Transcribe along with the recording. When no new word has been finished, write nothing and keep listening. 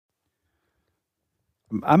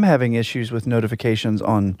I'm having issues with notifications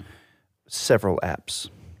on several apps.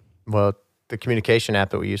 Well, the communication app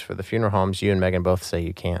that we use for the funeral homes, you and Megan both say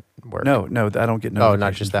you can't work. No, I don't get notifications. Oh,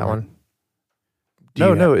 not just that one?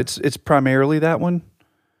 No, it's primarily that one.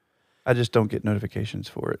 I just don't get notifications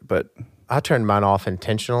for it, but I turned mine off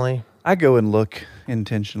intentionally. I go and look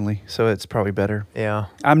intentionally, so it's probably better. Yeah.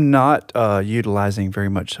 I'm not utilizing very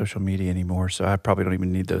much social media anymore, so I probably don't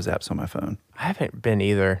even need those apps on my phone. I haven't been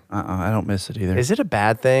either. I don't miss it either. Is it a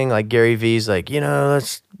bad thing? Like Gary V's like,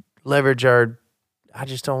 let's leverage I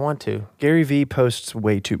just don't want to. Gary V posts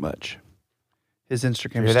way too much. His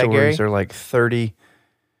Instagram Hear that, stories Gary? are like 30. Do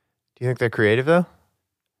you think they're creative though?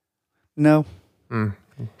 No. Sorry,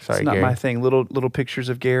 it's not Gary. my thing. Little pictures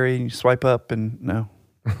of Gary, and you swipe up, and no.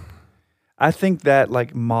 I think that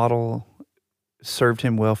like model served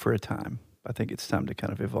him well for a time. I think it's time to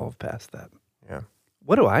kind of evolve past that. Yeah.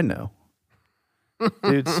 What do I know?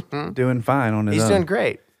 Dude's doing fine on his own. He's doing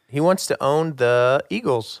great. He wants to own the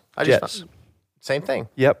Eagles. Jets. Same thing.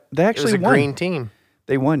 Yep. They It actually was a won. green team.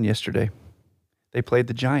 They won yesterday. They played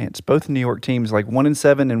the Giants. Both New York teams, like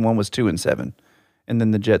 1-7 and one was 2-7. And then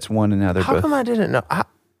the Jets won, and now they're How both. come I didn't know? I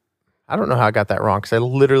don't know how I got that wrong because I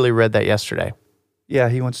literally read that yesterday. Yeah,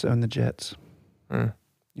 he wants to own the Jets.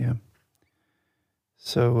 Yeah.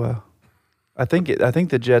 So I think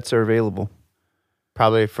the Jets are available.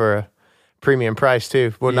 Probably for a premium price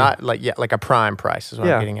too. Well, Yeah. not like a prime price is what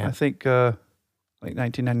I'm getting I at. think like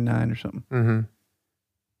 $19.99 or something. Mm-hmm.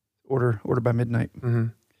 Order by midnight. Mm-hmm.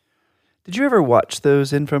 Did you ever watch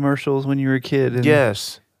those infomercials when you were a kid? And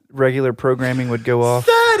Yes. regular programming would go off.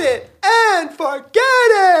 Set it and forget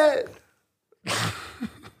it.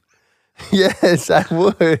 Yes, I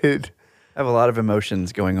would. I have a lot of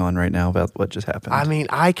emotions going on right now about what just happened. I mean,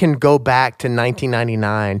 I can go back to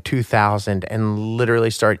 1999, 2000, and literally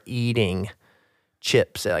start eating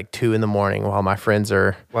chips at like 2 a.m. while my friends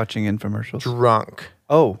are watching infomercials. drunk.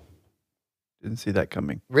 Oh, didn't see that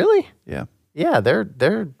coming. Really? Yeah. Yeah,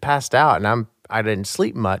 they're passed out, and I didn't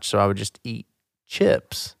sleep much, so I would just eat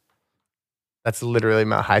chips. That's literally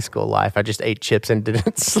my high school life. I just ate chips and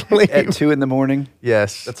didn't sleep. At 2 a.m?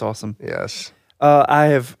 Yes. That's awesome. Yes. I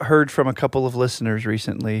have heard from a couple of listeners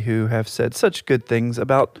recently who have said such good things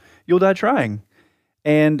about You'll Die Trying.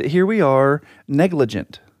 And here we are,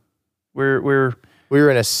 negligent. We were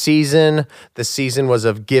in a season. The season was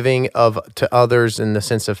of giving to others in the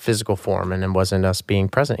sense of physical form, and it wasn't us being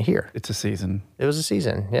present here. It's a season. It was a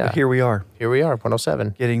season, yeah. But here we are. Here we are,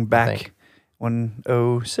 107. Getting back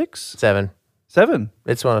 106? 7. 7.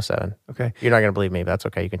 It's 107. Okay. You're not going to believe me, but that's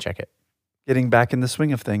okay. You can check it. Getting back in the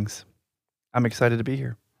swing of things. I'm excited to be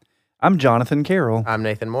here. I'm Jonathan Carroll. I'm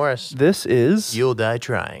Nathan Morris. This is You'll Die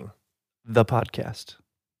Trying. the podcast.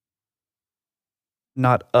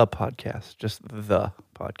 Not a podcast, just the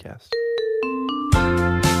podcast.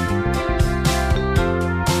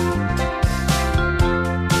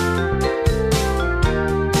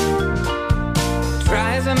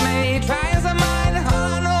 Try as I may, try as I might,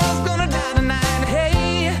 all I know is gonna die tonight.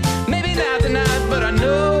 Hey, maybe not tonight, but I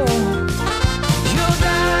know you'll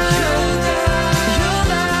die, you'll die, you'll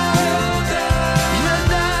die, you'll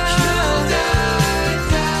die, you'll die, you'll die,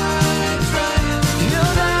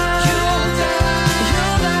 you'll die, you'll die,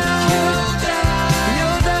 you'll die,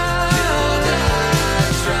 you'll die, you'll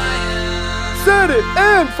die, Set it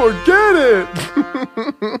and forget it.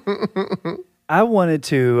 I wanted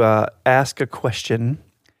to ask a question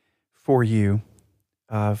for you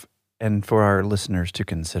and for our listeners to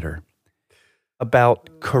consider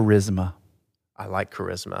about charisma. I like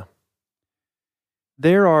charisma.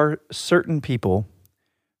 There are certain people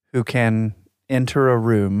who can enter a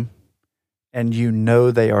room and you know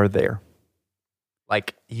they are there.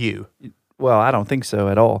 Like you. Well, I don't think so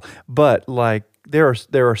at all. But like there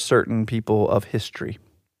are certain people of history,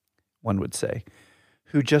 one would say,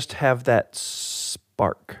 who just have that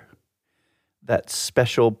spark, that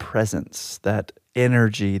special presence, that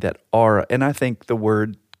energy, that aura. And I think the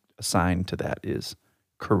word assigned to that is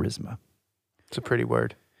charisma. It's a pretty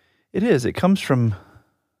word. It is. It comes from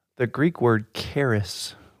the Greek word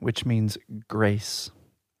charis, which means grace.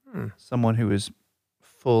 Someone who is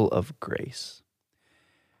full of grace.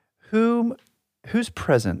 Whose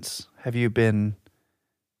presence have you been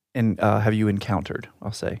in? Have you encountered?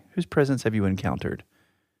 I'll say, whose presence have you encountered,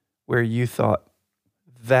 where you thought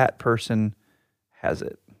that person has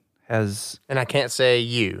it, has And I can't say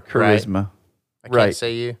you. charisma? Right? I can't Right.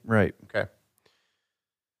 say you. Right. Okay.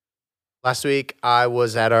 Last week, I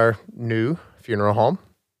was at our new funeral home,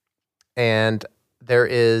 and there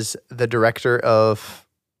is the director of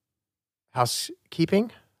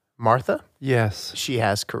housekeeping, Martha. Yes. She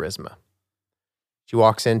has charisma. She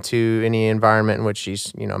walks into any environment in which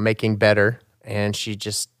she's, making better, and she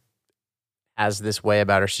just has this way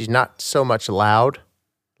about her. She's not so much loud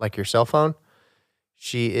like your cell phone.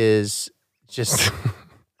 She is just.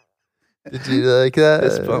 Did you like that?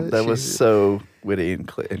 Fist bump. That was so witty and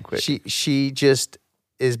quick. She just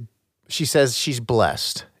is. She says she's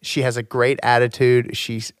blessed. She has a great attitude.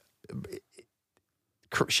 She has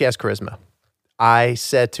charisma. I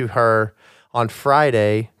said to her on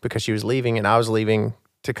Friday, because she was leaving and I was leaving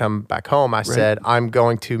to come back home, I said, I'm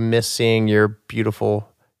going to miss seeing your beautiful,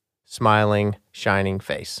 smiling, shining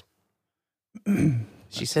face.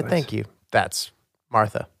 She said, thank you. That's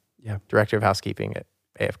Martha, Director of Housekeeping at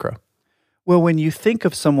AF Crow. Well, when you think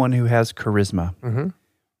of someone who has charisma,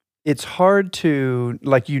 it's hard to,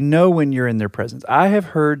 when you're in their presence. I have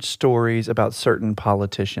heard stories about certain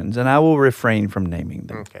politicians, and I will refrain from naming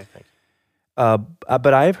them. Okay, thank you.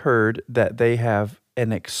 But I've heard that they have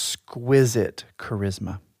an exquisite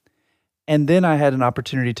charisma. And then I had an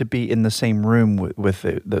opportunity to be in the same room with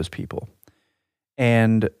those people.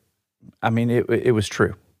 And, I mean, it was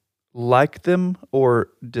true. Like them or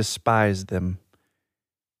despise them,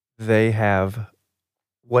 they have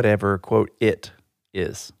whatever, quote, it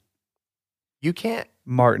is. You can't.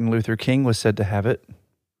 Martin Luther King was said to have it.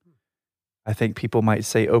 I think people might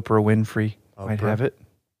say Oprah Winfrey might have it.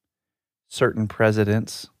 Certain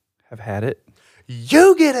presidents have had it.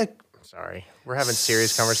 You get a... Sorry, we're having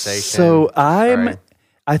serious conversation. So I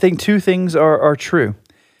think two things are true.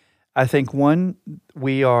 I think one,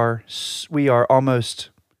 we are almost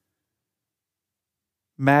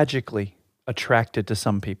magically attracted to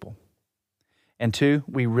some people. And two,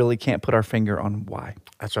 we really can't put our finger on why.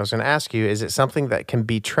 That's what I was going to ask you. Is it something that can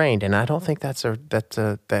be trained? And I don't think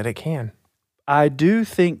that it can. I do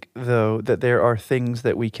think, though, that there are things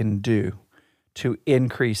that we can do to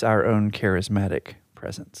increase our own charismatic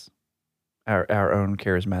presence, our own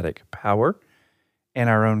charismatic power, and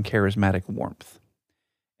our own charismatic warmth.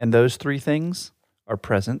 And those three things are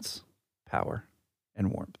presence, power,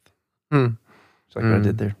 and warmth. It's like what I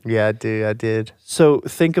did there. Yeah, I did. So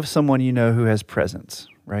think of someone you know who has presence,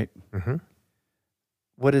 right? Mm-hmm.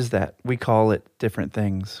 What is that? We call it different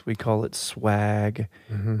things. We call it swag.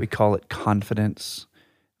 Mm-hmm. We call it confidence.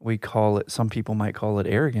 We call it, some people might call it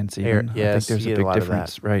arrogance even. I think there's a big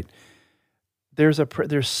difference, right? There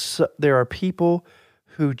are people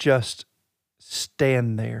who just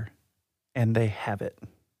stand there and they have it.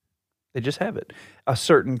 They just have it. A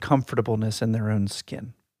certain comfortableness in their own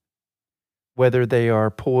skin. Whether they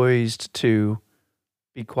are poised to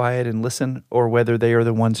be quiet and listen, or whether they are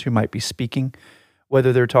the ones who might be speaking,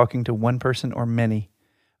 whether they're talking to one person or many.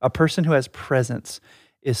 A person who has presence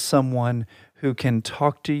is someone who can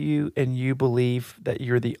talk to you and you believe that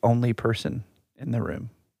you're the only person in the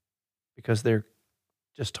room because they're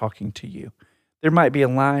just talking to you. There might be a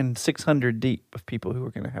line 600 deep of people who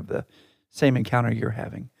are going to have the same encounter you're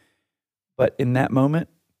having. But in that moment,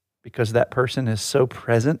 because that person is so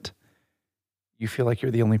present, you feel like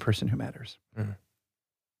you're the only person who matters. Mm-hmm.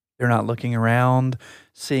 They're not looking around,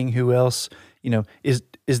 seeing who else, is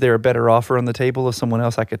there a better offer on the table of someone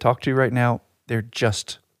else I could talk to right now? They're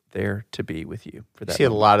just there to be with you for that. I see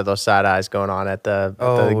a lot of those side eyes going on at the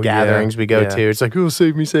gatherings we go to. It's like, oh,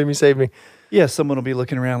 save me, save me, save me. Yeah, someone will be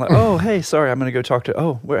looking around like, oh, hey, sorry, I'm going to go talk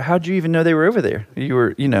to, how'd you even know they were over there? You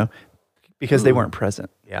were, because they weren't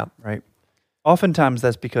present. Yeah. Right? Oftentimes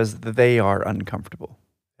that's because they are uncomfortable.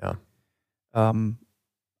 Yeah.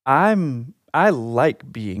 I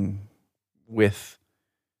like being with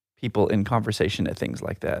people in conversation at things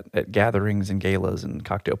like that, at gatherings and galas and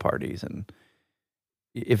cocktail parties and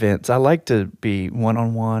events. I like to be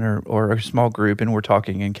one-on-one or a small group and we're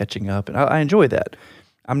talking and catching up, and I enjoy that.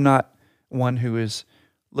 I'm not one who is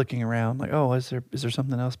looking around like, oh, is there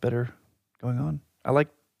something else better going on? I like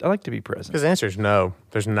to be present. Because the answer is no,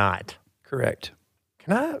 there's not. Correct.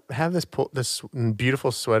 Can I have this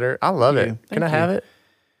beautiful sweater? I love it. Can I have it?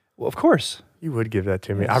 Well, of course. You would give that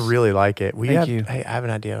to me. Yes. I really like it. Thank you. Hey, I have an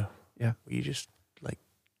idea. Yeah. Will you just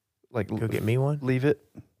go get me one? Leave it.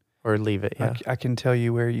 Or leave it, yeah. I can tell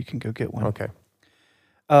you where you can go get one. Okay.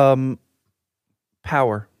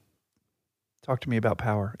 Power. Talk to me about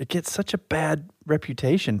power. It gets such a bad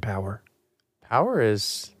reputation, power. Power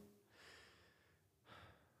is...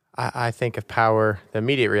 I think of power, the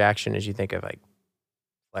immediate reaction is you think of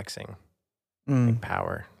flexing,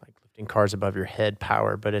 power, like lifting cars above your head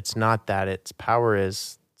power, but it's not that. It's power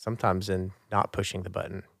is sometimes in not pushing the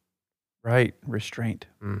button. Right, restraint.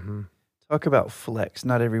 Mm-hmm. Talk about flex.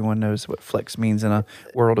 Not everyone knows what flex means in a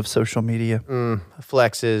world of social media.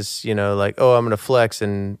 Flex is, I'm going to flex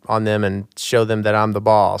on them and show them that I'm the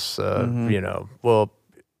boss. Well,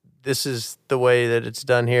 this is the way that it's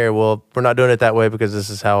done here. Well, we're not doing it that way because this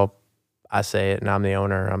is how I say it, and I'm the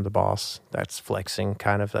owner, I'm the boss. That's flexing,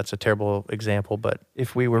 kind of. That's a terrible example, but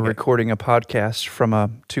If we were recording a podcast from a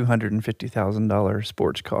 $250,000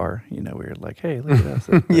 sports car, we were like, "Hey, look at us."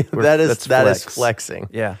 that is flex. flexing.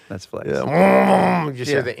 Yeah, that's flex. Yeah. You just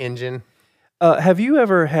hear the engine. Have you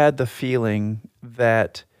ever had the feeling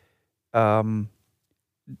that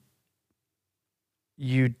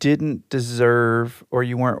you didn't deserve or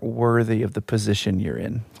you weren't worthy of the position you're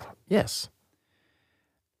in? Yes.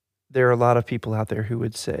 There are a lot of people out there who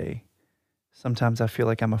would say, sometimes I feel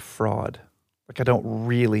like I'm a fraud. Like I don't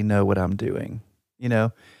really know what I'm doing.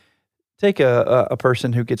 Take a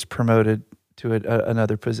person who gets promoted to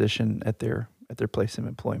another position at their place of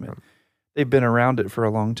employment. They've been around it for a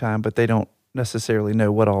long time, but they don't necessarily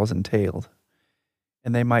know what all is entailed.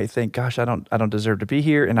 And they might think, gosh, I don't deserve to be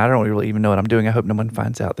here, and I don't really even know what I'm doing. I hope no one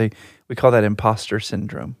finds out. We call that imposter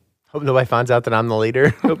syndrome. Hope nobody finds out that I'm the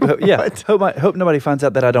leader. Hope nobody finds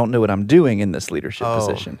out that I don't know what I'm doing in this leadership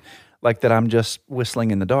position. Like that I'm just whistling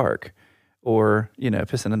in the dark or,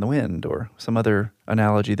 pissing in the wind or some other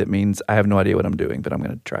analogy that means I have no idea what I'm doing, but I'm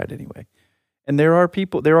going to try it anyway. And there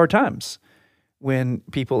are times when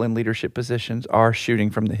people in leadership positions are shooting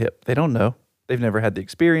from the hip. They don't know. They've never had the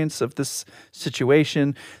experience of this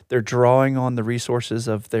situation. They're drawing on the resources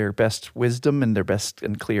of their best wisdom and their best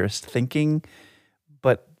and clearest thinking.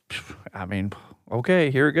 But I mean, okay,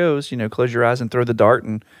 here it goes. Close your eyes and throw the dart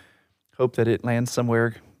and hope that it lands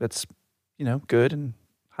somewhere that's, good and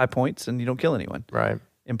high points and you don't kill anyone. Right.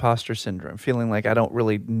 Imposter syndrome, feeling like I don't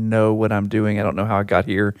really know what I'm doing. I don't know how I got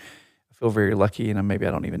here. I feel very lucky and maybe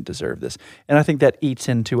I don't even deserve this. And I think that eats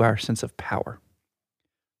into our sense of power.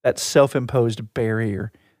 That self-imposed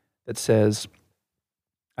barrier that says,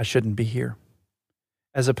 I shouldn't be here.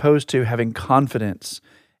 As opposed to having confidence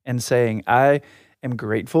and saying, I am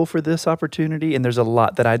grateful for this opportunity, and there's a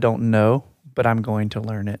lot that I don't know, but I'm going to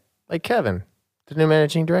learn it. Like Kevin, the new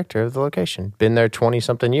managing director of the location, been there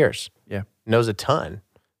 20-something years. Yeah, knows a ton,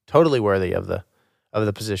 totally worthy of the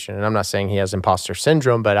position. And I'm not saying he has imposter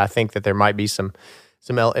syndrome, but I think that there might be some.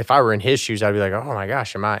 If I were in his shoes, I'd be like, oh my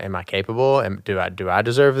gosh, am I capable? And do I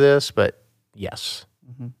deserve this? But yes,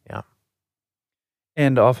 yeah.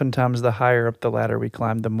 And oftentimes, the higher up the ladder we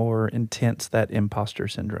climb, the more intense that imposter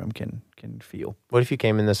syndrome can feel. What if you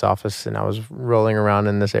came in this office and I was rolling around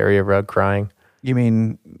in this area rug crying? You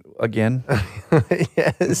mean again?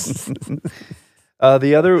 Yes.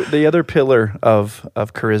 The other pillar of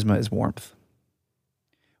charisma is warmth.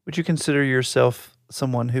 Would you consider yourself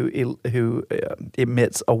someone who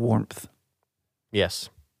emits a warmth? Yes.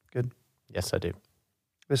 Good. Yes, I do.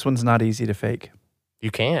 This one's not easy to fake. You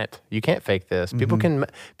can't fake this. People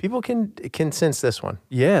can sense this one.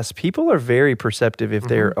 Yes, people are very perceptive if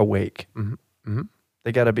they're awake. Mm-hmm.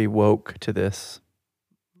 They got to be woke to this.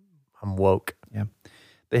 I'm woke. Yeah,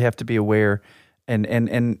 they have to be aware,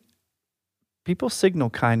 and people signal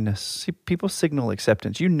kindness. People signal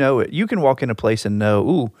acceptance. You know it. You can walk in a place and know,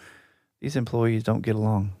 ooh, these employees don't get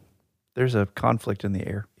along. There's a conflict in the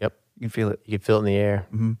air. Yep, you can feel it. You can feel it in the air.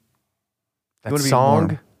 Mm-hmm. That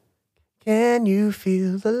song. Can you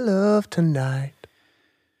feel the love tonight?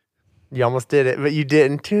 You almost did it, but you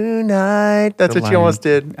didn't tonight. That's what you almost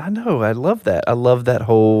did. I know. I love that. I love that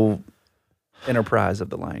whole enterprise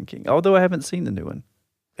of The Lion King, although I haven't seen the new one.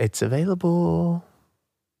 It's available.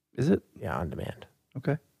 Is it? Yeah, on demand.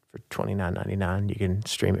 Okay. For $29.99, you can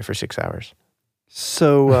stream it for 6 hours.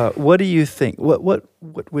 So what do you think? What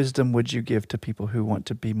wisdom would you give to people who want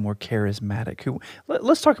to be more charismatic?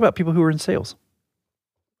 Let's talk about people who are in sales.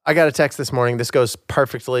 I got a text this morning. This goes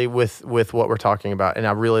perfectly with what we're talking about, and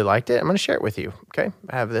I really liked it. I'm going to share it with you, okay?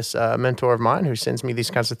 I have this mentor of mine who sends me these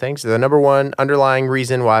kinds of things. The number one underlying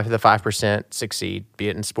reason why the 5% succeed, be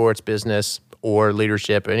it in sports, business, or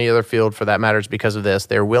leadership, any other field for that matter, is because of this.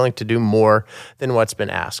 They're willing to do more than what's been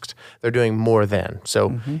asked. They're doing more than.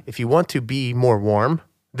 So if you want to be more warm,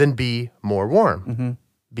 then be more warm. Mm-hmm.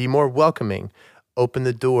 Be more welcoming. Open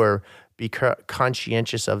the door. Be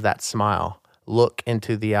conscientious of that smile. Look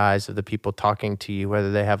into the eyes of the people talking to you,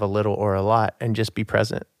 whether they have a little or a lot, and just be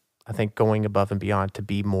present. I think going above and beyond to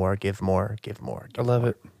be more, give more, give more. I love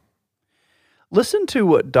it. Listen to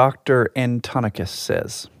what Dr. Antonicus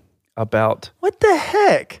says about... What the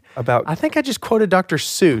heck? I think I just quoted Dr.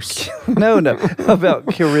 Seuss. No, about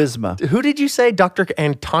charisma. Who did you say? Dr.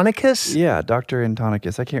 Antonicus? Yeah, Dr.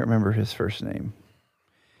 Antonicus. I can't remember his first name.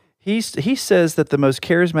 He says that the most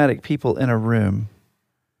charismatic people in a room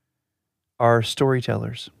are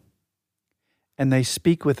storytellers, and they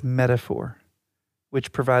speak with metaphor,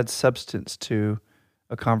 which provides substance to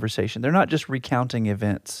a conversation. They're not just recounting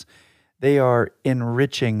events. They are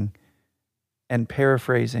enriching and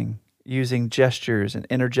paraphrasing, using gestures and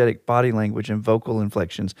energetic body language and vocal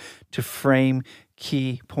inflections to frame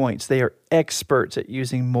key points. They are experts at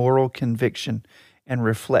using moral conviction and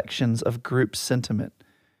reflections of group sentiment,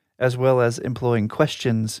 as well as employing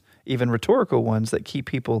questions, even rhetorical ones, that keep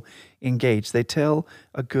people engaged. They tell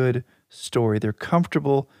a good story. They're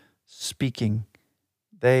comfortable speaking.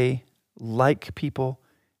 They like people,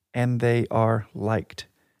 and they are liked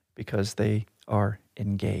because they are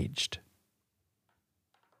engaged.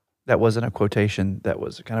 That wasn't a quotation. That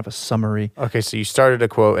was kind of a summary. Okay, so you started a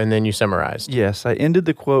quote and then you summarized. Yes, I ended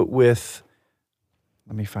the quote with,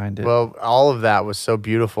 let me find it. Well, all of that was so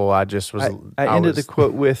beautiful. I just was. I ended the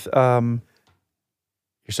quote with, You're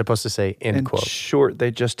supposed to say end in quote. short,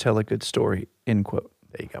 they just tell a good story, end quote.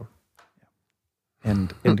 There you go.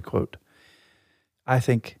 End quote. I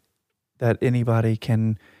think that anybody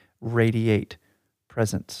can radiate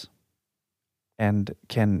presence and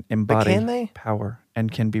can embody can they? power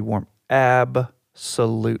and can be warm.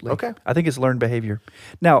 Absolutely. Okay. I think it's learned behavior.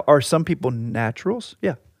 Now, are some people naturals?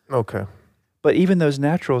 Yeah. Okay. But even those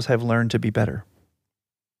naturals have learned to be better.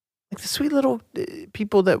 Like the sweet little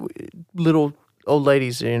people little old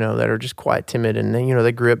ladies, that are just quiet, timid, and then,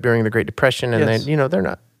 they grew up during the Great Depression, and Yes. then, they're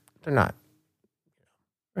not.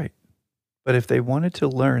 Right. But if they wanted to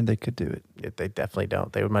learn, they could do it. They definitely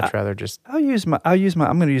don't. They would much rather just. I'm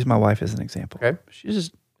going to use my wife as an example. Okay.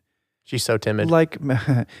 She's so timid.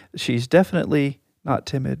 She's definitely not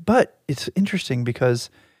timid, but it's interesting because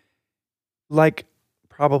like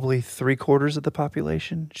probably 3/4 of the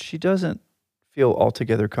population, she doesn't feel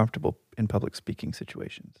altogether comfortable in public speaking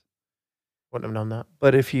situations. Wouldn't have known that.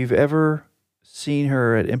 But if you've ever seen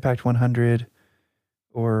her at Impact 100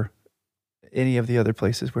 or any of the other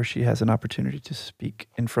places where she has an opportunity to speak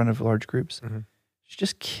in front of large groups, she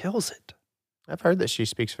just kills it. I've heard that she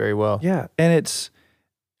speaks very well. Yeah. And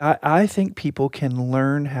I think people can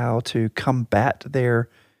learn how to combat their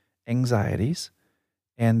anxieties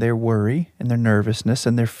and their worry and their nervousness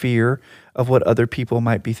and their fear of what other people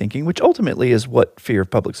might be thinking, which ultimately is what fear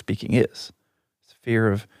of public speaking is. It's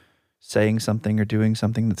fear of saying something or doing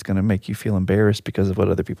something that's going to make you feel embarrassed because of what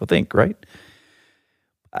other people think, right?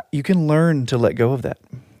 You can learn to let go of that.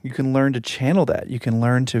 You can learn to channel that. You can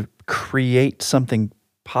learn to create something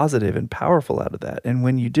positive and powerful out of that. And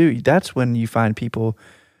when you do, that's when you find people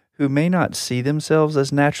who may not see themselves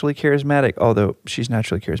as naturally charismatic, although she's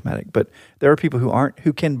naturally charismatic, but there are people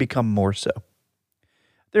who can become more so.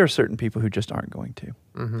 There are certain people who just aren't going to.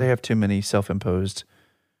 Mm-hmm. They have too many self-imposed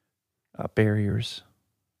barriers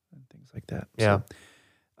and things like that. Yeah.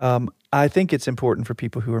 So, I think it's important for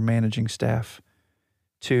people who are managing staff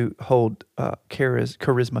to hold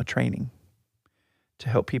charisma training to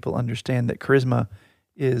help people understand that charisma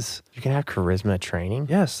is... You can have charisma training?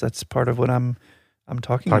 Yes, that's part of what I'm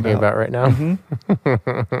talking about right now.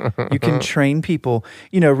 Mm-hmm. You can train people.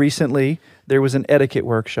 Recently there was an etiquette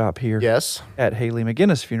workshop here Yes. at Haley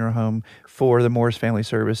McGinnis Funeral Home for the Morris Family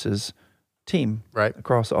Services team Right.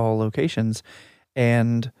 across all locations.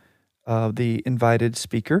 And the invited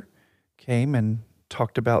speaker came and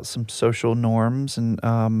talked about some social norms and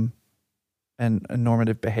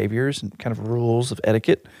normative behaviors and kind of rules of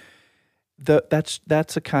etiquette.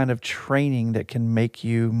 That's a kind of training that can make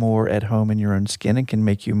you more at home in your own skin and can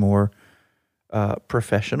make you more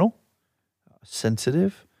professional,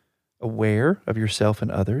 sensitive, aware of yourself and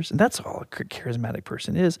others. And that's all a charismatic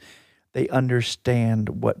person is. They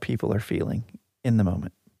understand what people are feeling in the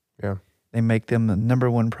moment. Yeah. They make them the number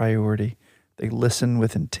one priority. They listen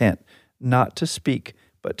with intent, not to speak,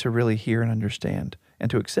 but to really hear and understand and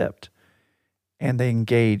to accept. And they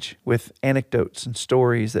engage with anecdotes and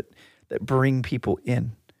stories that bring people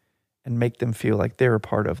in and make them feel like they're a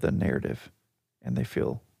part of the narrative and they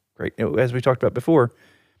feel great. As we talked about before,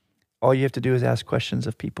 all you have to do is ask questions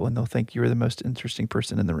of people and they'll think you're the most interesting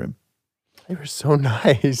person in the room. They were so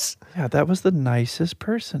nice. Yeah, that was the nicest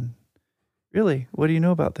person. Really? What do you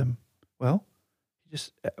know about them? Well, he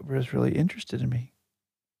just was really interested in me.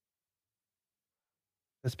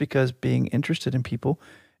 That's because being interested in people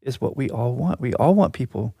is what we all want. We all want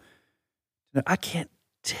people. I can't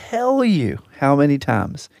tell you how many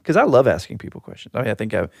times, because I love asking people questions. I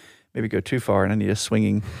think I maybe go too far and I need a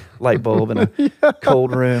swinging light bulb in a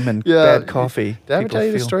cold room and bad coffee. Did I ever tell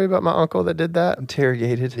you the story about my uncle that did that?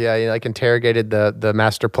 Interrogated. Yeah, he interrogated the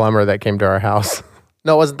master plumber that came to our house.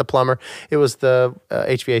 No, it wasn't the plumber. It was the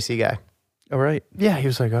HVAC guy. All right. Yeah, he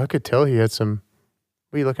was like, I could tell he had some.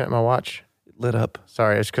 What are you looking at my watch? Lit up.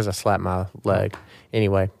 Sorry, it's because I slapped my leg.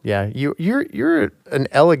 Anyway, yeah, you're an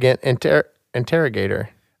elegant interrogator.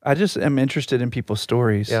 I just am interested in people's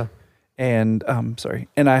stories. Yeah. and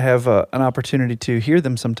and I have an opportunity to hear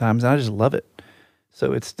them sometimes, and I just love it.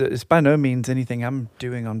 So it's by no means anything I'm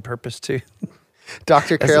doing on purpose to.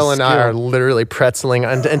 Dr. As a Carol and I are skill. literally pretzeling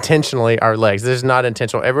intentionally our legs. This is not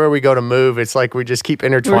intentional. Everywhere we go to move, it's like we just keep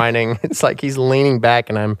intertwining. It's like he's leaning back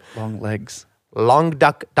and I'm Long legs. long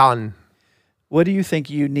duck done. What do you think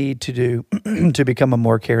you need to do to become a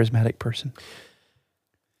more charismatic person?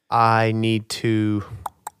 I need to,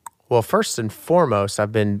 well, first and foremost,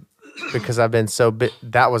 because I've been so bit.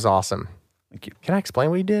 That was awesome. Thank you. Can I explain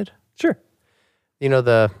what you did? Sure. You know,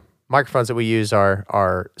 the microphones that we use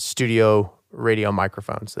are studio radio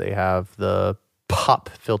microphones. They have the pop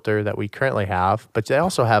filter that we currently have, but they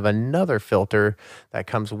also have another filter that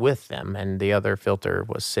comes with them. And the other filter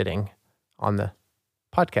was sitting on the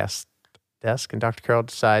podcast desk. And Dr. Carroll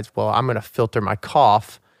decides, well, I'm going to filter my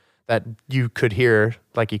cough that you could hear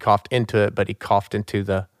like he coughed into it, but he coughed into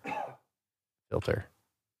the filter.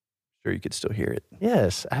 Sure, you could still hear it.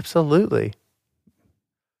 Yes, absolutely.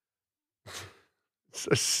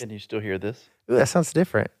 Can you still hear this? Ooh, that sounds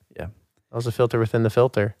different. Yeah. That was a filter within the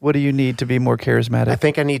filter. What do you need to be more charismatic? I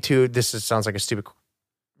think I need to, sounds like a stupid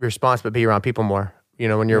response, but be around people more. You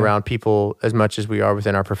know, when you're Yeah. around people as much as we are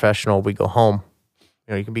within our professional, we go home.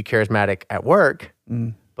 You know, you can be charismatic at work,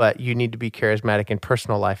 but you need to be charismatic in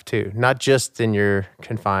personal life too. Not just in your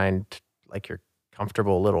confined, like your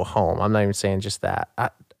comfortable little home. I'm not even saying just that.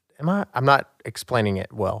 I'm not explaining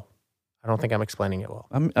it well. I don't think I'm explaining it well.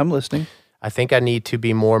 I'm listening. I think I need to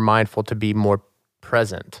be more mindful to be more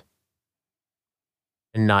present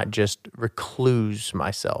and not just recluse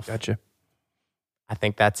myself. Gotcha. I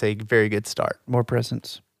think that's a very good start. More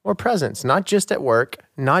presence. More presence, not just at work,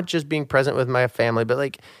 not just being present with my family, but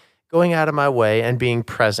like going out of my way and being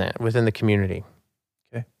present within the community.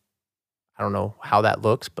 Okay. I don't know how that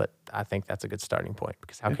looks, but I think that's a good starting point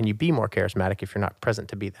because how can you be more charismatic if you're not present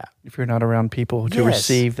to be that? If you're not around people to Yes.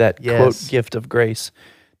 receive that Yes. quote gift of grace,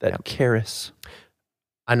 that Yep. charis.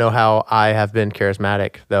 I know how I have been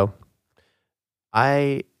charismatic, though.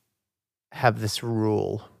 I have this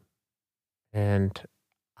rule, and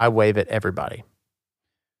I wave at everybody.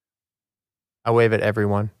 I wave at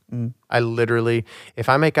everyone. Mm. I literally, if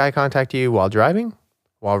I make eye contact to you while driving,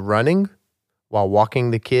 while running, while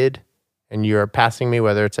walking the kid, and you're passing me,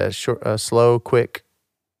 whether it's at a slow, quick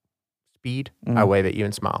speed, I wave at you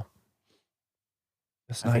and smile.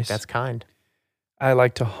 That's I nice. think that's kind. I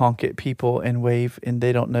like to honk at people and wave, and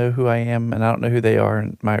they don't know who I am, and I don't know who they are.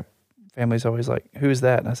 And my family's always like, "Who's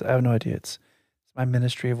that?" And I said, "I have no idea. It's my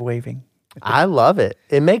ministry of waving." I love it.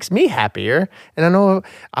 It makes me happier. And I know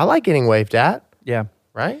I like getting waved at, Yeah.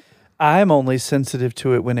 right? I'm only sensitive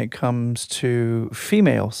to it when it comes to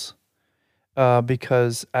females,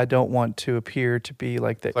 because I don't want to appear to be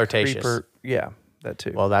like that Flirtatious. creeper. Yeah, that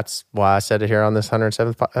too. Well, that's why I said it here on this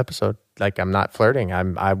 107th episode. Like, I'm not flirting.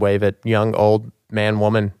 I wave at young, old, man,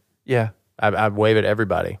 woman. Yeah. I wave at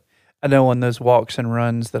everybody. I know on those walks and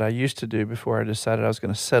runs that I used to do before I decided I was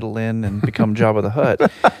going to settle in and become Jabba the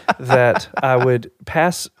Hutt, that I would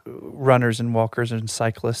pass runners and walkers and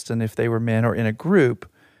cyclists, and if they were men or in a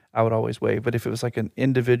group, I would always wave. But if it was like an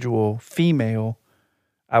individual female,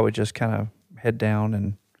 I would just kind of head down,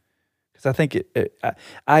 and because I think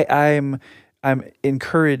I'm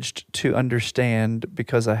encouraged to understand,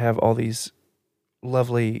 because I have all these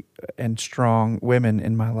lovely and strong women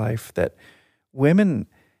in my life, that women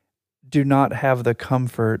do not have the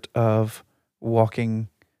comfort of walking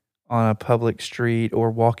on a public street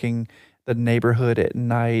or walking the neighborhood at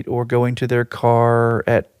night or going to their car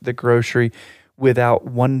at the grocery without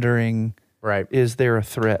wondering, Right. is there a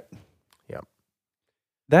threat? Yep.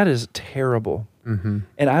 That is terrible. Mm-hmm.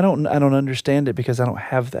 And I don't understand it because I don't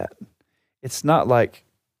have that. It's not like,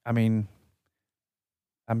 I mean,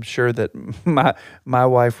 I'm sure that my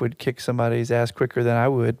wife would kick somebody's ass quicker than I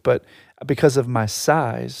would, but because of my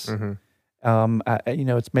size,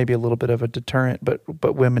 it's maybe a little bit of a deterrent.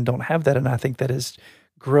 But women don't have that, and I think that is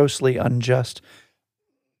grossly unjust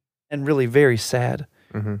and really very sad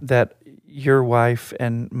that your wife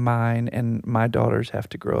and mine and my daughters have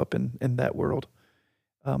to grow up in that world.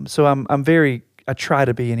 So I try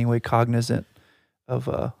to be anyway cognizant of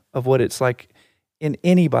what it's like in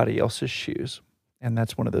anybody else's shoes. And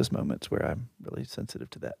that's one of those moments where I'm really sensitive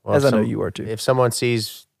to that, Well, as I know you are too. If someone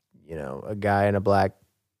sees, a guy in a black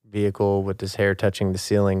vehicle with his hair touching the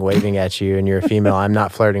ceiling waving at you and you're a female, I'm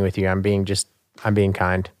not flirting with you. I'm being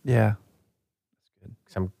kind. Yeah.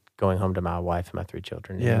 Because I'm going home to my wife and my 3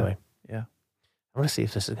 children Yeah. anyway. Yeah. I want to see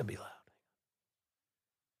if this is going to be loud.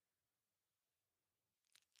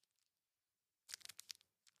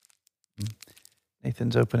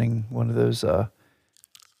 Nathan's opening one of those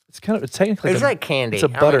It's technically It's like candy. It's a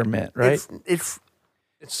buttermint, right? It's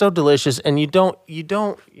so delicious, and you don't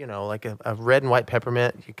like a red and white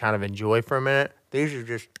peppermint you kind of enjoy for a minute. These are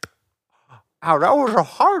just that was a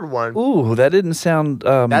hard one. Ooh, that didn't sound.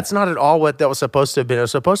 That's not at all what that was supposed to have been. It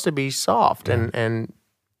was supposed to be soft, and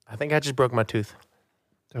I think I just broke my tooth.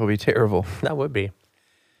 That would be terrible. That would be.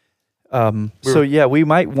 So yeah, we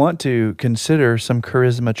might want to consider some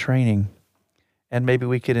charisma training, and maybe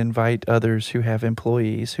we could invite others who have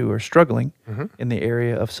employees who are struggling in the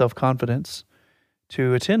area of self-confidence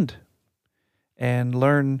to attend and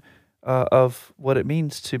learn of what it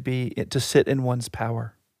means to sit in one's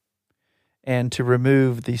power and to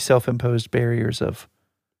remove the self-imposed barriers of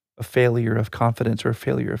a failure of confidence or a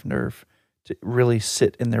failure of nerve, to really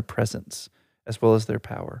sit in their presence as well as their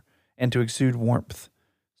power, and to exude warmth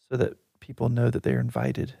so that people know that they're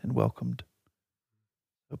invited and welcomed.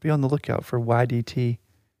 So be on the lookout for YDT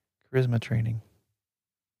charisma training.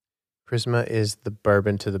 Charisma is the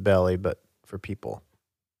bourbon to the belly, but for people.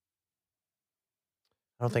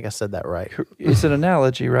 I don't think I said that right. It's an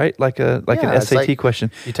analogy, right? Like an it's SAT like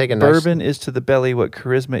question. You take a Bourbon is to the belly what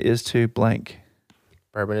charisma is to blank.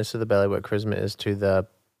 Bourbon is to the belly what charisma is to the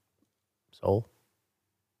soul.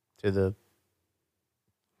 I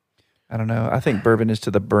don't know. I think bourbon is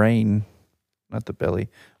to the brain, not the belly.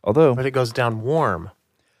 Although, but it goes down warm.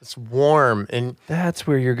 It's warm, and that's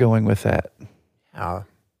where you're going with that. Yeah.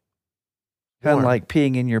 Kind of Warm. like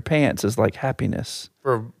peeing in your pants is like happiness.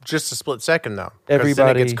 For just a split second, though. Because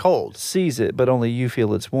Everybody then it gets cold. sees it, but only you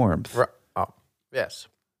feel its warmth Oh, yes.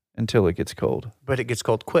 until it gets cold. But it gets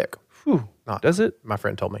cold quick. Whew. Not, Does it? My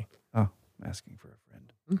friend told me. Oh, I'm asking for a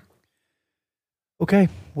friend. Okay.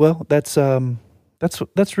 Well, that's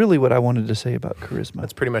really what I wanted to say about charisma.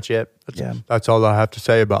 That's pretty much it. Yeah. That's all I have to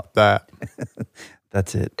say about that.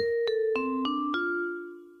 That's it.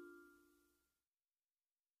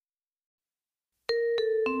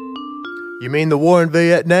 You mean the war in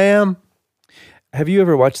Vietnam? Have you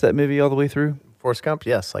ever watched that movie all the way through? Forrest Gump?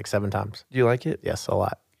 Yes, like 7 times. Do you like it? Yes, a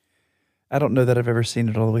lot. I don't know that I've ever seen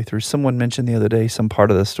it all the way through. Someone mentioned the other day some part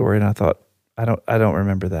of the story, and I thought, I don't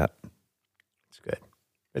remember that. It's good.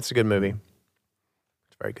 It's a good movie.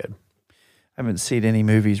 It's very good. I haven't seen any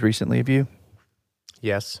movies recently. Have you?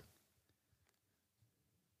 Yes.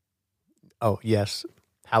 Oh, yes.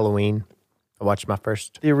 Halloween. I watched my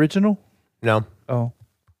first. The original? No, Oh,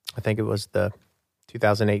 I think it was the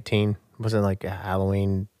 2018. Wasn't like a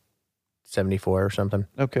Halloween 74 or something.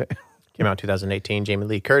 okay. Came out in 2018. Jamie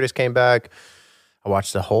Lee Curtis came back. I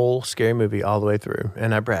watched the whole scary movie all the way through,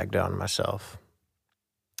 and I bragged on myself.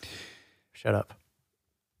 Shut up.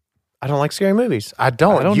 I don't like scary movies. I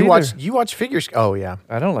don't. You watch figure skating. Oh, yeah.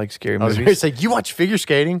 I don't like scary I was movies. going to say, you watch figure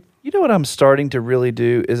skating? You know what I'm starting to really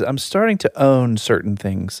do is I'm starting to own certain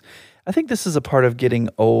things. I think this is a part of getting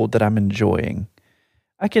old that I'm enjoying.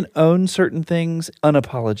 I can own certain things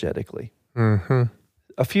unapologetically. Mm-hmm.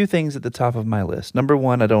 A few things at the top of my list. Number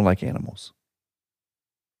one, I don't like animals.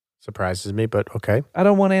 Surprises me, but okay. I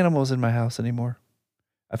don't want animals in my house anymore.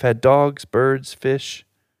 I've had dogs, birds, fish.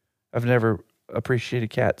 I've never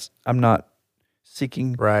appreciated cats. I'm not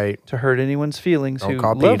seeking Right. to hurt anyone's feelings Don't who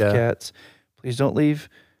call love PETA. cats. Please don't leave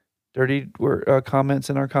dirty comments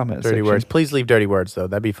in our comments Dirty section. words. Please leave dirty words, though.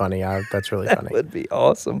 That'd be funny. That's really That funny. would be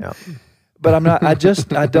awesome. Yeah. But I'm not.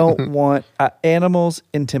 I don't want animals.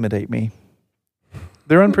 Intimidate me.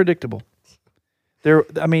 They're unpredictable.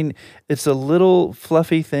 It's a little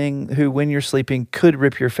fluffy thing who, when you're sleeping, could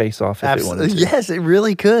rip your face off if it wanted to. Yes, it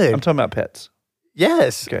really could. I'm talking about pets.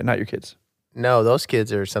 Yes. Okay, not your kids. No, those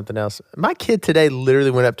kids are something else. My kid today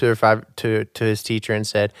literally went up to his teacher and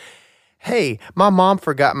said, "Hey, my mom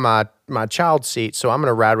forgot my child seat, so I'm going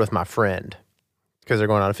to ride with my friend because they're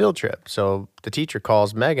going on a field trip." So the teacher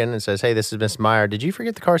calls Megan and says, "Hey, this is Miss Meyer. Did you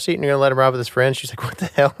forget the car seat and you're going to let him ride with his friend?" She's like, "What the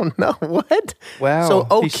hell? No, what?" Wow.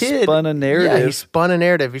 So, he kid. spun a narrative. Yeah, he spun a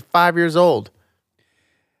narrative. He's 5 years old.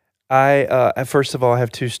 First of all, I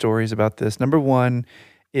have two stories about this. Number one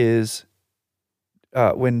is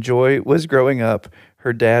when Joy was growing up,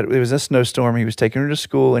 her dad, it was a snowstorm. He was taking her to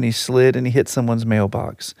school and he slid and he hit someone's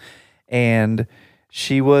mailbox. And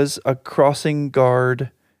she was a crossing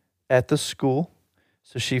guard at the school.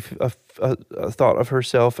 So she thought of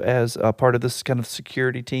herself as a part of this kind of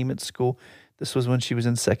security team at school. This was when she was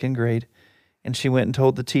in second grade. And she went and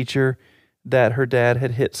told the teacher that her dad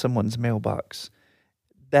had hit someone's mailbox.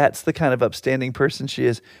 That's the kind of upstanding person she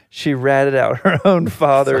is. She ratted out her own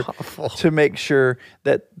father to make sure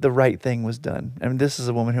that the right thing was done. I mean, this is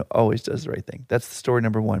a woman who always does the right thing. That's the story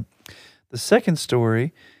number one. The second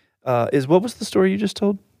story is, what was the story you just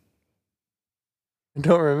told? I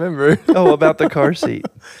don't remember. Oh, about the car seat.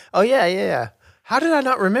 Oh, yeah. How did I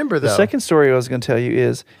not remember The though? second story I was going to tell you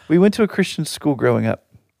is we went to a Christian school growing up.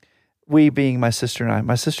 We being my sister and I.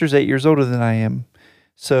 My sister's 8 years older than I am.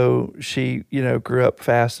 So she, grew up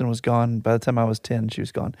fast and was gone. By the time I was 10, she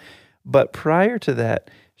was gone. But prior to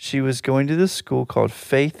that, she was going to this school called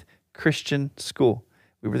Faith Christian School.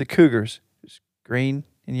 We were the Cougars. It was green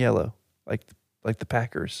and yellow, like the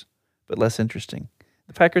Packers, but less interesting.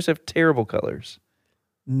 The Packers have terrible colors.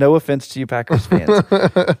 No offense to you Packers fans.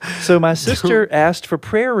 So my sister asked for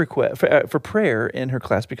prayer for prayer in her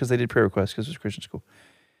class because they did prayer requests because it was Christian school.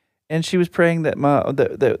 And she was praying that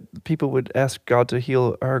that people would ask God to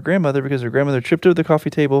heal her grandmother because her grandmother tripped over the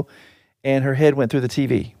coffee table and her head went through the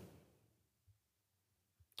TV.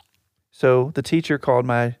 So the teacher called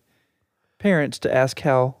my parents to ask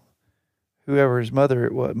how whoever's mother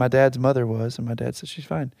it was, my dad's mother was, and my dad said she's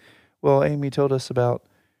fine. Well, Amy told us about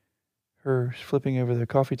her flipping over the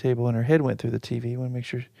coffee table and her head went through the TV. I want to make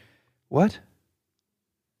sure. What?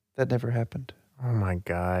 That never happened. Oh my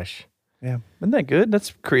gosh. Yeah. Isn't that good?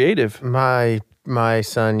 That's creative. My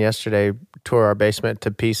son yesterday tore our basement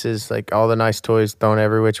to pieces, like all the nice toys thrown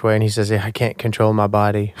every which way, and he says, I can't control my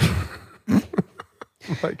body.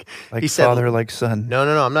 Like he said, father, like son. No,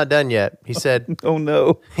 I'm not done yet. He said, Oh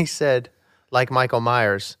no. he said, like Michael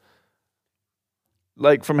Myers.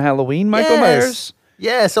 Like from Halloween, Michael Yes. Myers?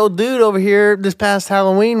 Yes, old dude over here this past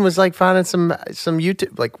Halloween was like finding some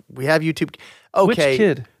YouTube, like we have YouTube. Okay. Which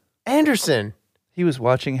kid? Anderson He was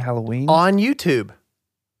watching Halloween? on YouTube.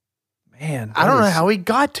 Man. I don't know how he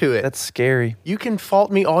got to it. That's scary. You can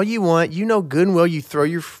fault me all you want. You know good and well you throw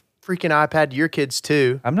your freaking iPad to your kids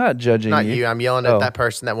too. I'm not judging Not you. you. I'm yelling at Oh.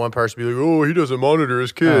 that one person be like, oh, he doesn't monitor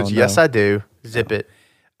his kids. Oh, no. Yes, I do. Zip it.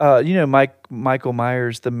 Michael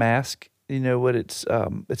Myers, the mask, you know what it's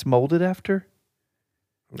molded after?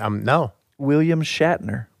 No. William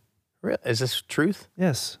Shatner. Really? Is this truth?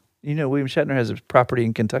 Yes. William Shatner has a property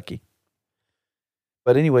in Kentucky.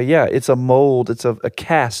 But anyway, yeah, it's a mold. It's a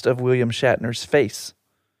cast of William Shatner's face.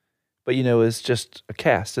 But, it's just a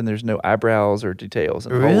cast, and there's no eyebrows or details.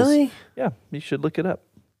 And holes. Really? Yeah, you should look it up.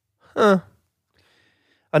 Huh.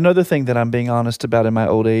 Another thing that I'm being honest about in my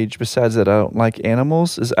old age, besides that I don't like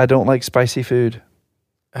animals, is I don't like spicy food.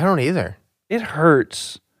 I don't either. It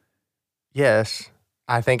hurts. Yes.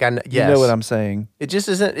 I think I know. Yes. You know what I'm saying. It just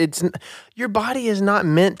isn't. Your body is not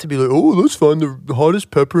meant to be like, oh, let's find the hottest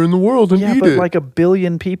pepper in the world and Yeah, eat but it. like 1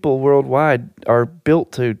 billion people worldwide are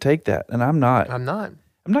built to take that, and I'm not. I'm not.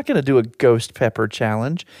 I'm not going to do a ghost pepper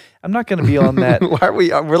challenge. I'm not going to be on that. Why are we?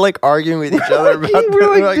 We're like arguing with each other about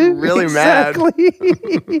We're like, dude, really mad.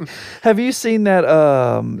 exactly. Have you seen that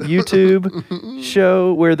YouTube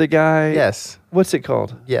show where the guy? Yes. What's it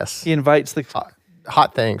called? Yes. He invites the.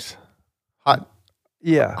 Hot things.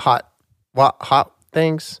 Yeah. Hot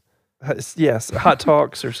things. Yes. Hot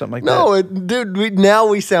talks or something like No, that. dude. Now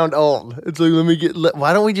we sound old. It's like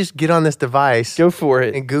why don't we just get on this device Go for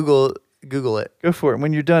it. and Google it? Go for it.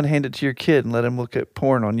 When you're done, hand it to your kid and let him look at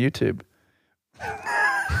porn on YouTube.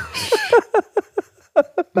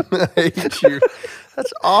 I hate you.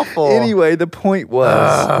 That's awful. Anyway, the point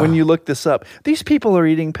was when you look this up, these people are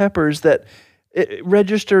eating peppers that it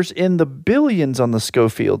registers in the billions on the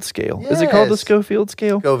Schofield scale. Is it called the Yes. Schofield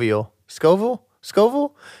scale?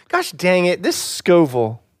 Scoville? Gosh dang it! This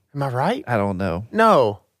Scoville. am I right? I don't know.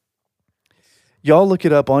 No. Y'all look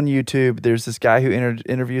it up on YouTube. There's this guy who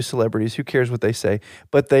interviews celebrities. Who cares what they say?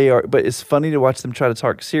 But it's funny to watch them try to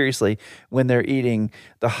talk seriously when they're eating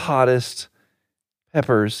the hottest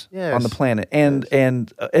peppers on the Yes. planet.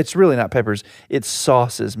 And it's really not peppers. It's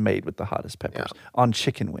sauces made with the hottest peppers on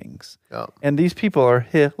chicken wings. Oh. And these people are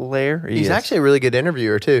hilarious. He's actually a really good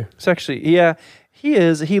interviewer too. It's actually, yeah, he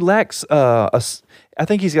is. He lacks I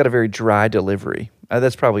think he's got a very dry delivery.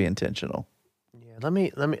 That's probably intentional. Yeah. Let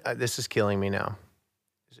me. This is killing me now.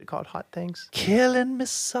 Is it called Hot Things? Killing me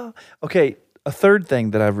so. Okay, a third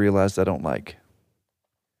thing that I've realized I don't like.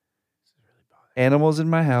 Animals in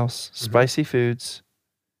my house, spicy foods,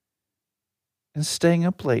 and staying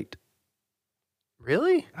up late.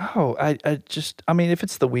 Really? Oh, I mean, if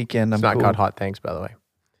it's the weekend, It's I'm not cool. called Hot Things, by the way.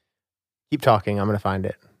 Keep talking. I'm gonna find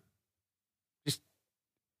it. Just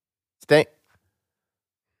stay.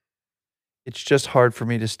 It's just hard for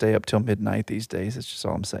me to stay up till midnight these days. That's just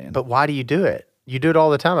all I'm saying. But why do you do it? You do it all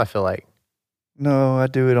the time. I feel like. No, I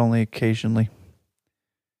do it only occasionally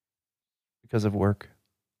because of work.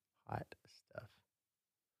 Hot stuff.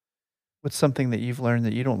 What's something that you've learned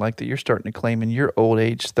that you don't like that you're starting to claim in your old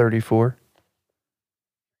age, 34?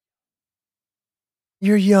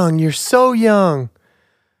 You're young. You're so young.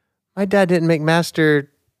 My dad didn't make Master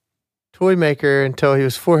Toy Maker until he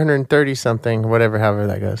was 430 something, whatever, however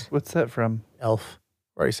that goes. What's that from? Elf.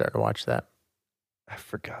 Already started to watch that. I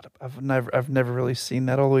forgot. I've never really seen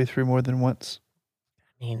that all the way through more than once.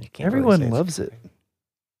 I mean, you can't really say Everyone it's loves it. exciting.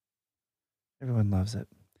 Everyone loves it.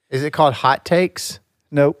 Is it called Hot Takes?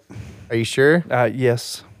 Nope. Are you sure?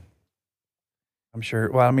 Yes. I'm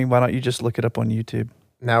sure. Well, I mean, why don't you just look it up on YouTube?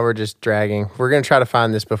 Now we're just dragging. We're going to try to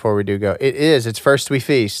find this before we do go. It is. It's First We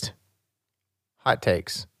Feast. Hot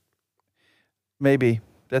Takes. Maybe.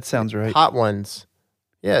 That sounds right. Hot Ones.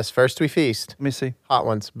 Yes, First We Feast. Let me see. Hot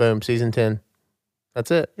Ones. Boom. Season 10.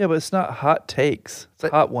 That's it. Yeah, but it's not hot takes. It's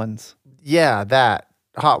But- hot ones. Yeah, that.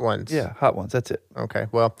 Hot Ones. Yeah, hot ones. That's it. Okay.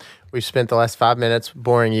 Well, we've spent the last 5 minutes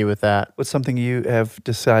boring you with that. What's something you have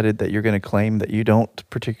decided that you're going to claim that you don't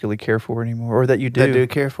particularly care for anymore, or that you do? That I do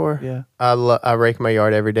care for? Yeah. I rake my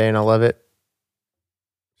yard every day and I love it.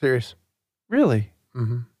 Serious. Really?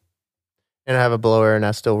 Mm-hmm. And I have a blower and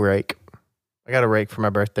I still rake. I got a rake for my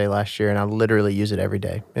birthday last year and I literally use it every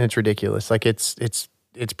day. And it's ridiculous. Like it's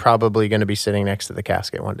probably going to be sitting next to the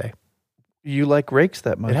casket one day. You like rakes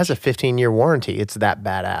that much? It has a 15-year warranty. It's that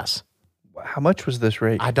badass. How much was this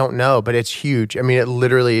rake? I don't know, but it's huge. I mean, it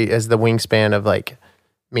literally is the wingspan of like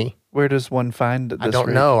me. Where does one find this I don't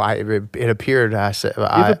rake? know. It appeared. I said, You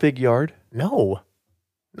have a big yard? no,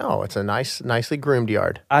 it's a nicely groomed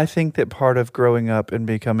yard. I think that part of growing up and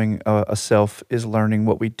becoming a self is learning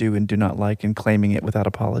what we do and do not like and claiming it without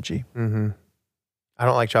apology. Mm-hmm. I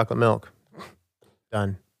don't like chocolate milk.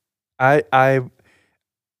 Done. I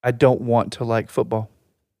don't want to like football.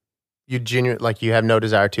 You you have no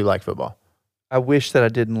desire to like football. I wish that I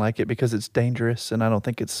didn't like it because it's dangerous and I don't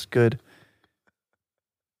think it's good.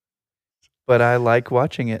 But I like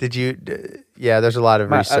watching it. Did you? Yeah, there's a lot of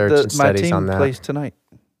research and my studies team on that. plays tonight.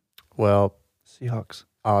 Well, Seahawks.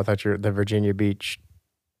 I thought you're the Virginia Beach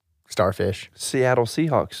Starfish. Seattle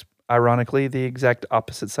Seahawks. Ironically, the exact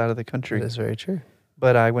opposite side of the country. That is very true.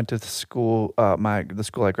 But I went to the school. The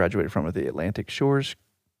school I graduated from, the Atlantic Shores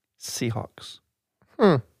Seahawks,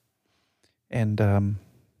 and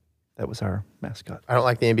that was our mascot. I don't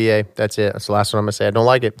like the NBA. That's it. That's the last one I'm gonna say. I don't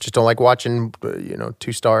like it. Just don't like watching,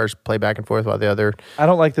 two stars play back and forth while the other. I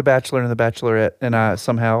don't like The Bachelor and The Bachelorette, and I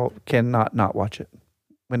somehow cannot not watch it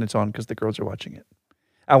when it's on because the girls are watching it.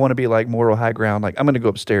 I want to be like moral high ground. Like I'm going to go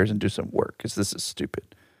upstairs and do some work because this is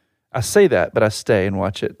stupid. I say that, but I stay and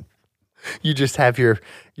watch it. You just have your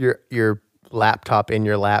laptop in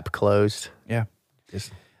your lap closed. Yeah.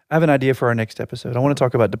 Just, I have an idea for our next episode. I want to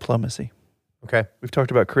talk about diplomacy. okay. We've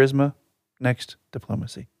talked about charisma. Next,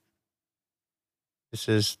 diplomacy. This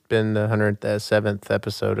has been the 107th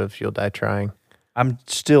episode of You'll Die Trying. I'm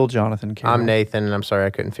still Jonathan Carroll. I'm Nathan, and I'm sorry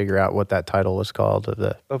I couldn't figure out what that title was called of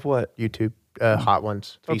the Of what? YouTube Hot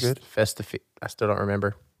Ones. Oh, good. I still don't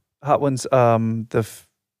remember. Hot Ones,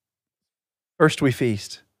 First We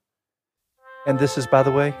Feast. And this is, by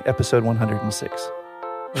the way, episode 106.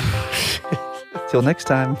 Till next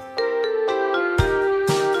time.